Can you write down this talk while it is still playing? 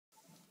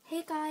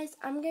Hey guys,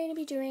 I'm going to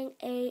be doing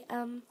a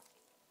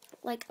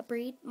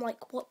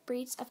what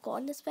breeds I've got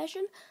in this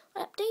version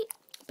update,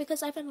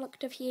 because I've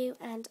unlocked a few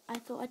and I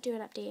thought I'd do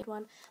an updated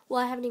one.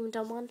 Well, I haven't even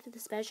done one for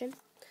this version.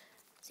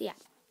 So yeah,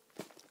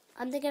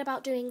 I'm thinking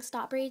about doing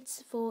start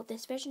breeds for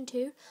this version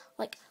too.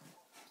 Like,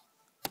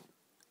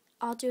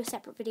 I'll do a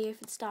separate video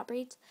for the start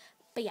breeds.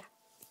 But yeah,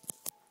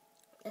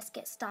 let's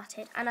get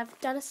started. And I've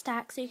done a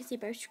stack so you can see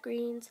both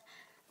screens.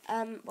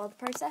 Well, the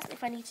process,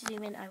 if I need to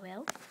zoom in, I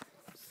will.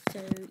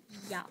 So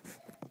yeah,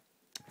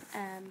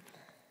 I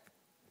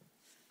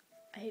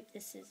hope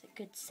this is a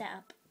good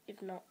setup.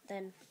 If not,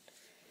 then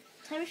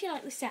tell me if you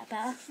like the setup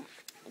better,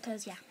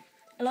 because yeah,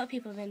 a lot of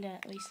people have been doing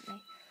it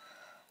recently,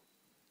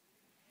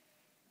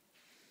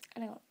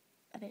 and I got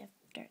a bit of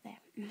dirt there.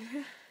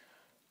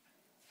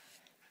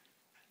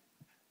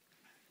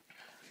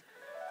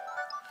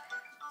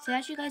 So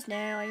as you guys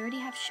know, I already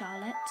have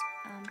Charlotte.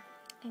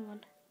 Hang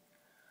on.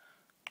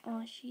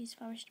 Oh, she's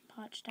famished and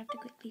parched. I have to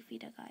quickly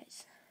feed her,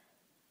 guys.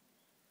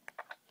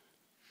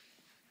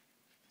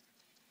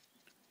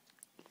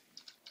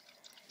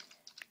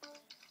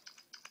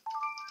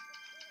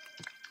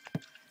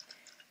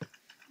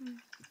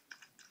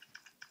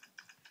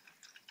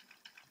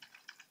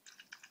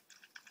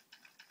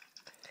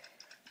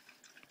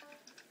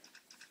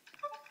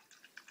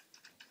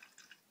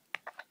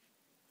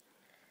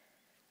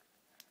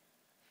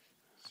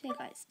 So yeah,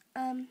 guys,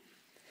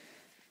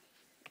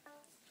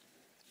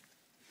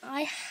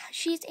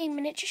 she's a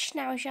miniature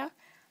schnauzer.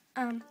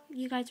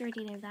 You guys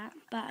already know that,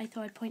 but I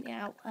thought I'd point it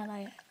out and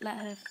I let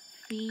her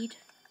feed.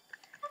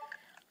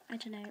 I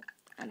don't know,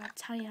 and I'll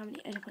tell you how many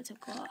owner points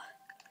I've got.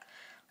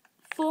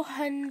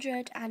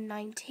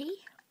 490.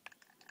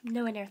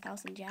 Nowhere near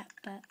 1,000 yet,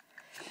 but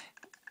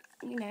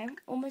you know,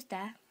 almost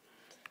there.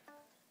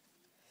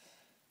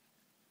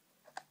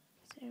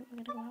 So we're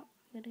gonna go out.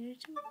 We're gonna go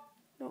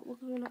to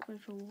we're not going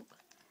for a walk.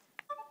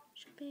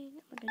 Shopping.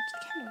 We're going to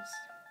the kennels.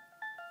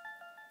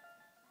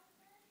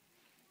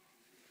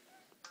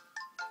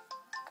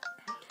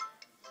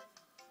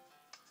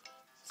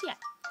 So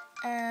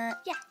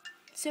yeah.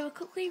 So we'll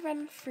quickly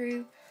run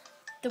through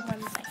the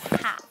ones I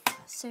have.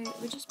 So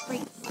we'll just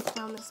break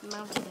down this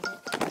mountain a bit.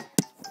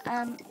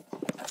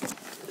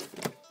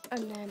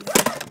 And then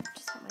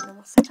just have my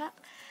normal setup.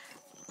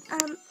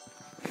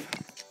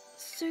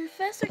 So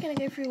first we're going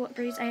to go through what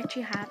breeds I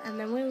actually have, and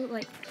then we'll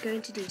go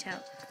into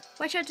detail.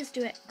 Which I'll just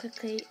do it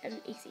quickly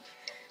and easy.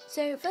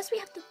 So first we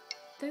have the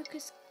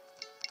first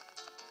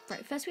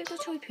we have the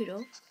toy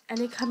poodle, and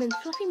they come in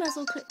fluffy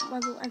muzzle, clip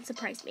muzzle, and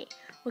surprise me.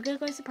 We're going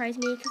to go surprise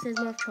me because there's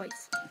more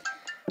choice.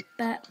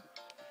 But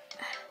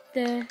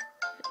the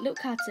little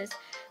card says,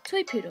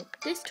 toy poodle.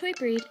 This toy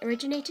breed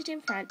originated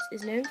in France,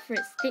 is known for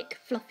its thick,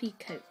 fluffy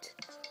coat.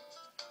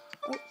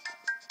 Oh,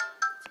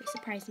 so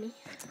surprise me.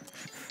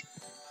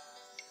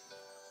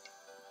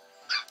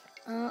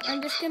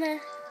 I'm just gonna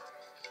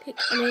pick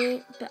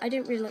any, but I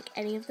don't really like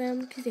any of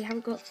them because they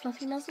haven't got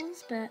fluffy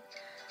muzzles, but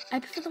I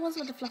prefer the ones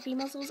with the fluffy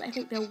muzzles. I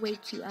think they're way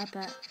cuter,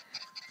 but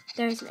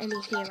there isn't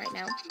any here right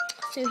now.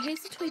 So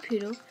here's the toy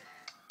poodle.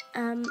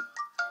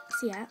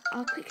 So yeah,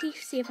 I'll quickly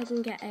see if I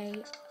can get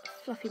a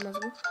fluffy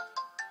muzzle.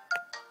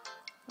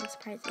 That'll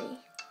surprise me.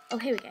 Oh,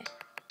 here we go.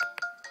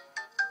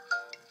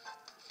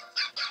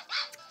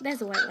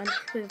 There's a white one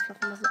with a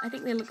fluffy muzzle. I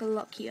think they look a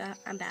lot cuter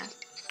and better.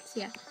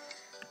 So yeah.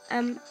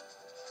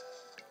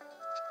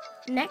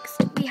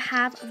 Next we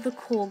have the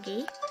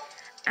corgi,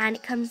 and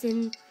it comes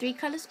in 3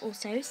 colours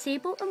also: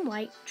 sable and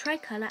white,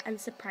 tricolour, and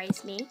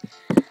surprise me.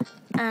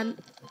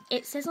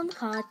 It says on the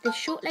card, this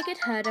short-legged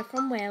herder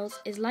from Wales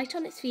is light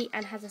on its feet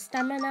and has a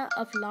stamina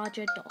of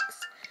larger dogs.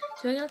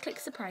 So we're going to click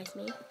surprise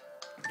me.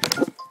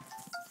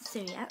 So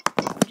yeah,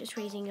 I'm just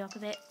raising you up a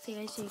bit so you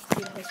guys can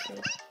see the whole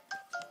screen.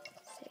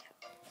 So yeah,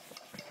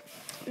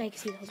 now you can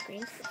see the whole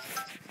screen.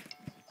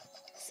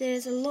 So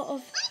there's a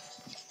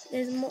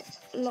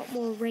lot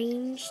more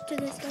range to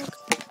this dog.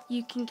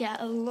 You can get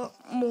a lot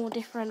more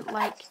different,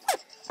 I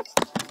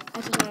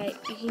don't know,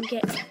 you can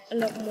get a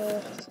lot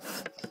more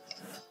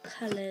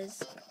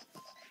colours.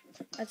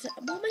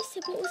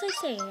 What was I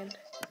saying?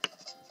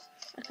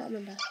 I can't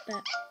remember,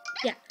 but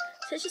yeah.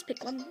 So let's just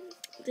pick one.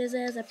 There's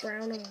a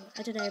brown and,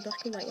 I don't know,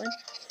 black and white one.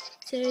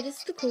 So this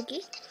is the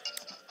corgi.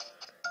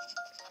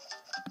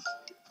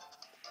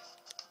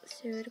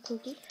 So the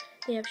corgi,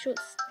 they have short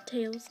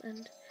tails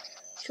and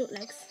short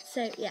legs.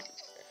 So yeah.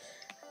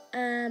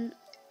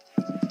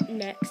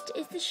 Next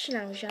is the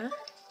schnauzer.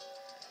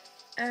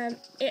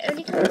 It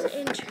only comes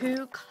in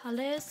 2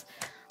 colours.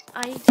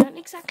 I don't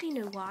exactly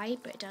know why,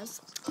 but it does.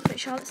 But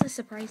Charlotte says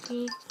surprise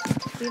me.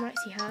 We might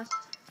see her.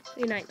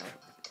 We might not.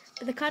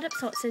 But the card up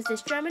top says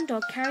this German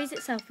dog carries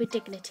itself with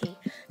dignity.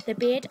 The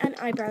beard and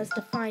eyebrows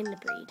define the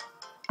breed.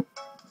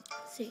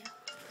 So yeah.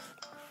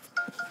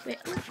 Wait,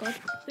 oh god,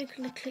 we're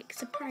gonna click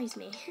surprise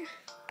me.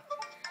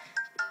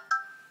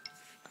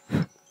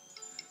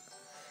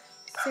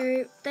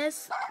 So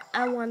there's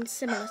one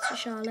similar to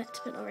Charlotte,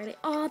 but not really.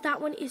 Oh,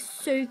 that one is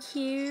so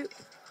cute.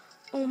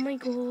 Oh my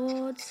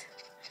god.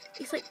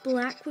 It's like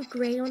black with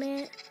grey on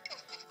it.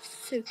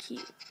 So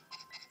cute.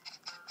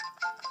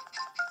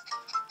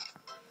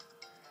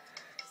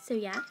 So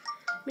yeah,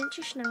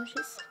 miniature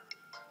schnauzies.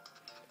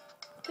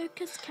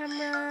 Focus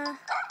camera.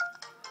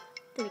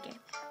 There we go.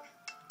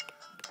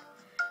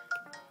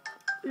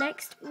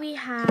 Next we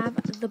have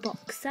the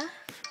boxer.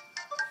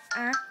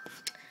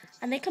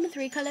 And they come in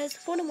 3 colours,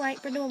 fawn and white,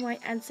 brindle and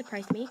white, and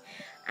surprise me.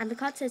 And the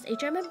card says, a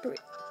German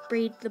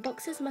breed, the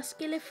boxer's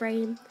muscular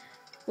frame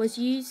was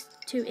used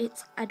to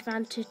its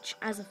advantage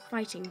as a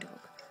fighting dog,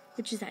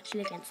 which is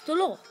actually against the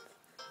law.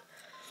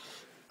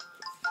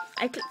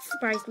 I clicked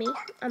surprise me,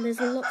 and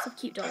there's lots of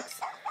cute dogs.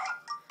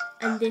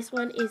 And this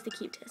one is the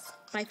cutest,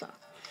 by far.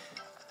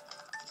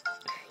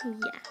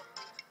 Yeah.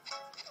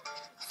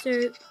 So,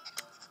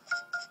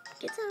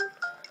 get down.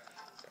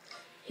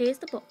 Here's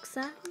the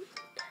boxer.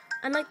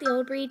 Unlike the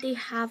old breed, they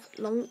have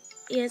long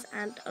ears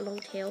and a long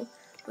tail,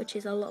 which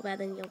is a lot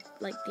better than the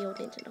old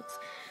Ninja dogs.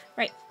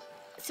 Right,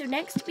 so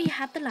next we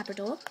have the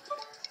Labrador.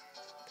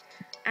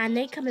 And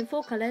they come in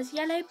 4 colours,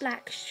 yellow,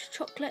 black,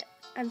 chocolate,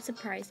 and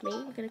surprise me.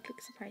 We're going to click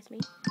surprise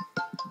me.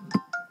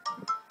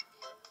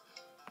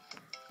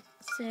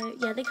 So,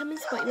 yeah, they come in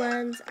spotty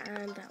ones,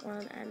 and that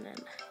one, and then,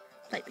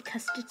 like, the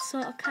custard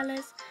sort of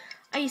colours.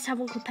 I used to have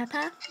one called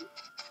Pepper,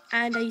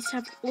 and I used to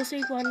have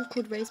also one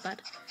called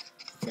Rosebud.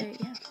 So,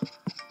 yeah.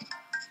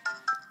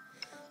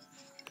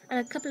 And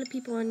a couple of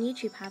people on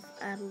YouTube have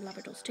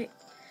Labradors too.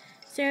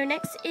 So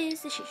next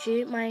is the Shih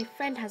Tzu. My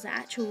friend has an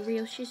actual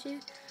real Shih Tzu.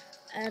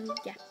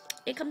 Yeah.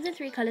 It comes in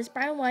 3 colours,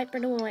 brown and white,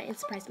 brindle and white, and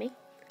surprise me.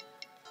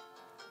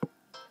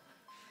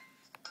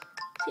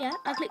 So yeah,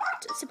 I clicked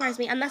surprise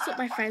me, and that's what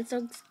my friend's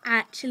dog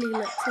actually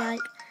looks like.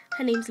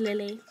 Her name's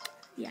Lily.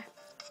 Yeah.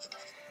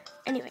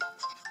 Anyway.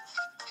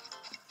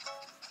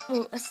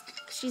 Well,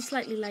 she's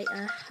slightly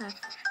lighter,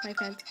 my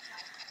friend.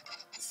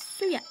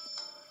 So yeah,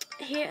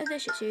 here are the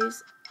Shih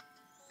Tzus.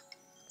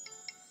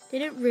 They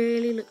don't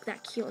really look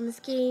that cute on this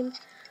game,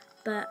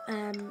 but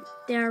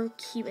they are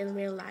cute in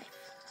real life.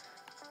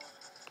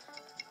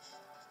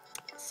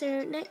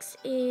 So next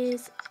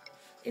is,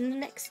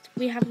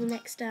 we have the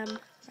next thing.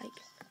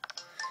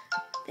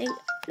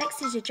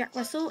 Next is your Jack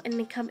Russell, and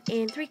they come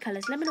in 3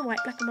 colours, lemon and white,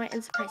 black and white,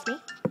 and surprise me.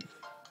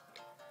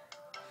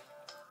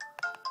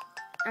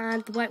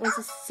 And the white ones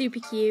are super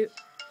cute.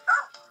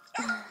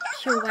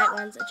 Pure white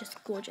ones are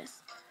just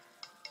gorgeous.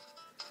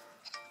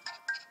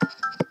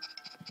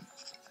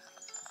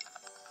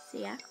 So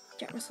yeah,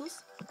 Jack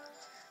Russells.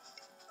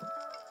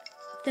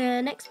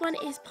 The next one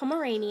is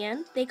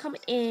Pomeranian. They come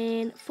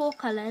in 4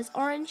 colours,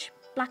 orange,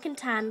 black and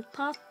tan,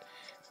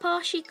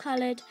 partially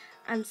coloured,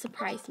 and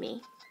surprise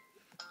me.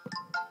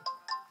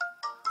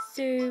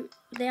 So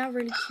they are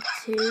really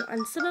cute too,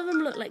 and some of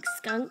them look like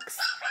skunks,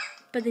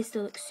 but they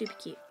still look super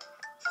cute.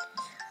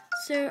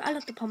 So I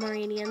love the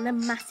Pomeranian. They're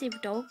massive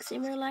dogs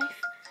in real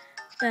life,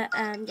 but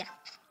yeah,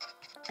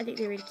 I think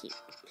they're really cute.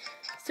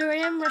 So I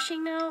am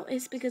rushing now,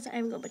 is because I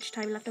haven't got much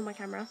time left on my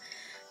camera.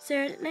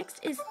 So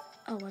next is,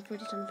 oh, I've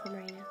already done the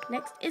Pomeranian.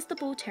 Next is the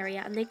Bull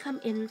Terrier, and they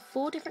come in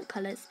 4 different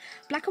colours,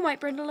 black and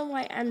white, brindle and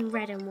white, and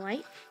red and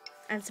white,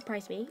 and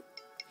surprise me.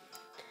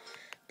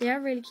 They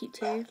are really cute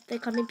too. They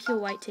come in pure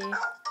white too.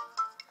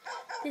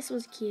 This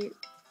one's cute.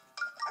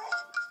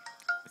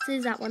 So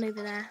there's that one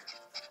over there.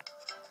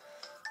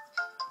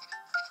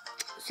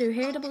 So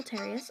here are the Bull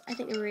Terriers. I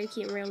think they're really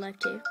cute in real life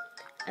too,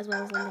 as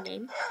well as on the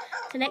game.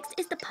 So next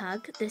is the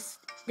Pug.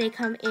 They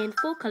come in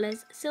 4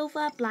 colours,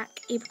 silver, black,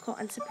 apricot,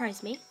 and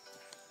surprise me.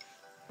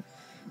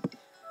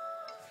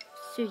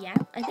 So yeah,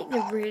 I think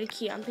they're really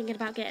cute. I'm thinking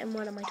about getting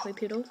one of my toy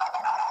poodle.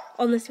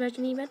 On this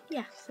version even.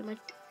 Yeah, so my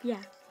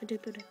toy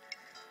poodle.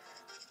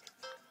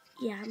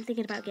 Yeah, I'm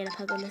thinking about getting a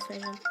Pug on this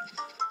version.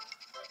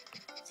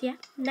 So yeah,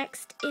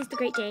 next is the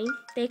Great Dane.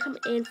 They come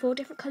in 4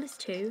 different colours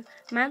too.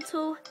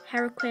 Mantle,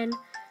 Harlequin,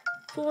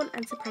 fawn,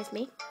 and surprise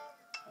me.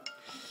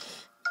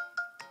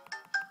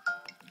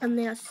 And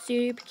they are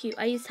super cute.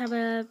 I used to have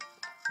a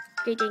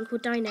Great Dane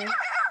called Dino.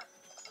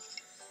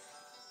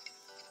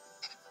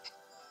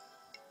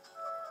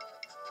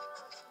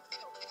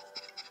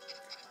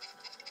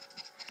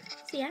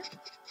 So yeah.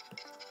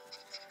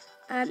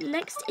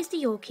 Next is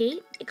the Yorkie.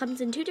 It comes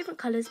in 2 different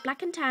colours,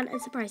 black and tan,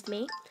 and surprise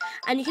me.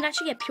 And you can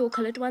actually get pure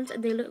coloured ones,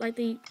 and they look like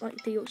the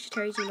Yorkshire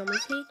Terriers you normally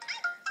see.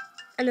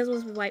 And there's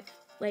ones with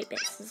white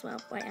bits as well,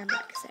 white and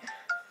black. So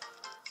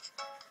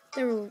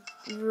they're all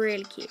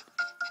really cute.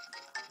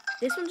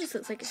 This one just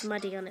looks like it's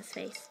muddy on his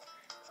face.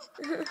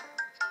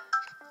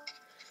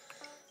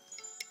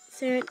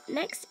 So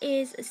next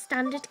is a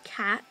standard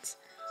cat,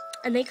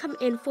 and they come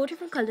in 4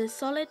 different colours: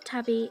 solid,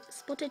 tabby,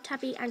 spotted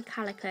tabby, and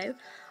calico.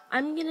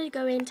 I'm gonna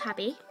go in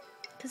tabby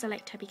because I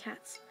like tabby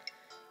cats.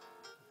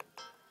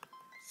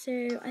 So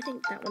I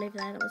think that one over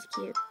there, that was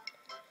cute.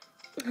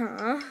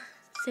 Aww.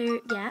 So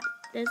yeah,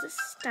 there's a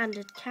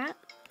standard cat.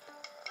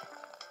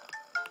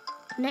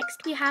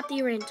 Next we have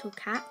the Oriental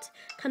cat.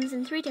 Comes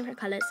in 3 different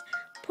colours: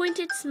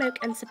 pointed, smoke,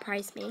 and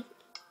surprise me.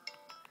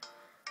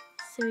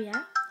 So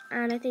yeah,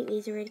 and I think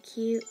these are really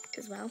cute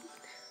as well.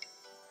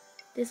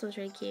 This one's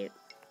really cute.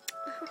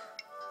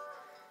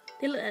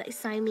 They look like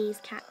Siamese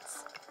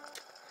cats.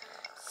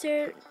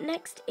 So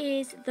next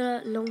is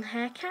the long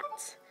hair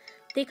cat.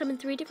 They come in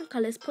 3 different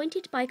colours: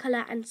 pointed,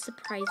 bicolour, and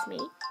surprise me.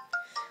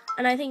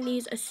 And I think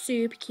these are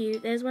super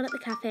cute. There's one at the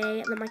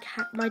cafe and then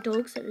my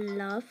dogs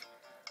love.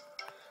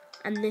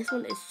 And this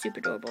one is super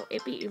adorable.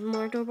 It'd be even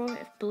more adorable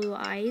if blue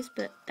eyes,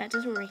 but that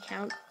doesn't really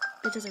count.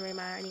 It doesn't really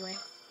matter anyway.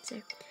 So,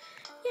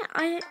 yeah,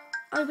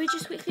 I will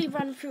just quickly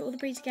run through all the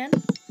breeds again.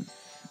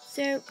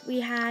 So,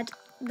 we had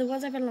the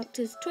ones I've unlocked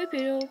is Toy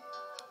Poodle,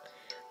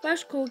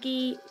 Welsh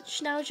Corgi,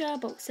 Schnauzer,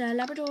 Boxer,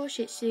 Labrador,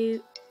 Shih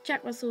Tzu,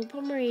 Jack Russell,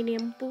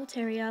 Pomeranian, Bull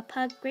Terrier,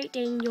 Pug, Great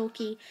Dane,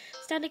 Yorkie,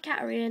 Standard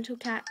Cat, Oriental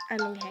Cat,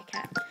 and Long Hair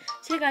Cat.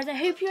 So, guys, I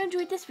hope you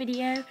enjoyed this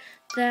video.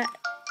 That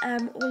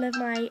all of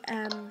my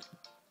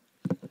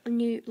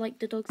new, like,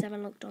 the dogs I've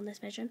unlocked on this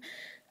version,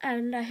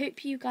 and I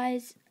hope you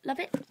guys love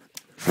it.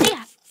 So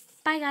yeah,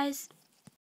 bye guys.